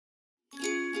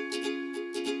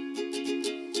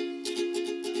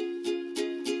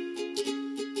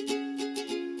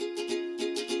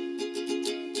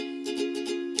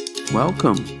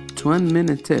Welcome to 1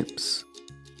 Minute Tips.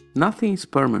 Nothing is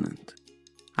permanent.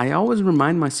 I always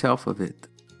remind myself of it,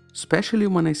 especially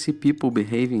when I see people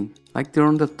behaving like they're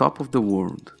on the top of the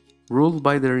world, ruled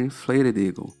by their inflated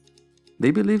ego.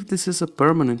 They believe this is a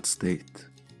permanent state.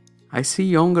 I see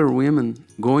younger women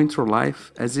going through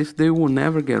life as if they will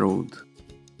never get old.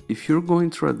 If you're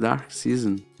going through a dark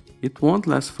season, it won't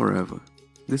last forever.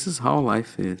 This is how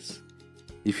life is.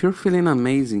 If you're feeling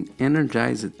amazing,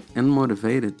 energized, and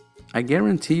motivated, I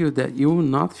guarantee you that you will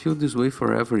not feel this way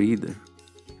forever either.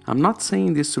 I'm not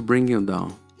saying this to bring you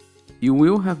down. You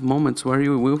will have moments where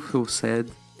you will feel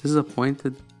sad,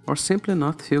 disappointed, or simply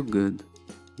not feel good.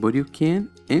 But you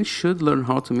can and should learn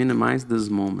how to minimize these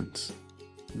moments.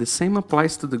 The same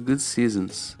applies to the good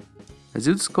seasons. As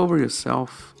you discover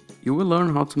yourself, you will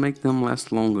learn how to make them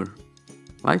last longer.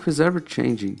 Life is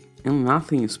ever-changing, and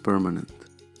nothing is permanent.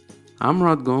 I'm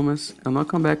Rod Gomez, and I'll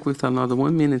come back with another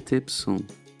 1 Minute Tip soon.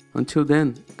 Until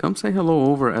then, come say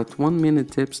hello over at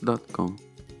 1minutetips.com.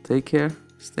 Take care,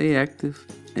 stay active,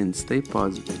 and stay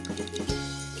positive.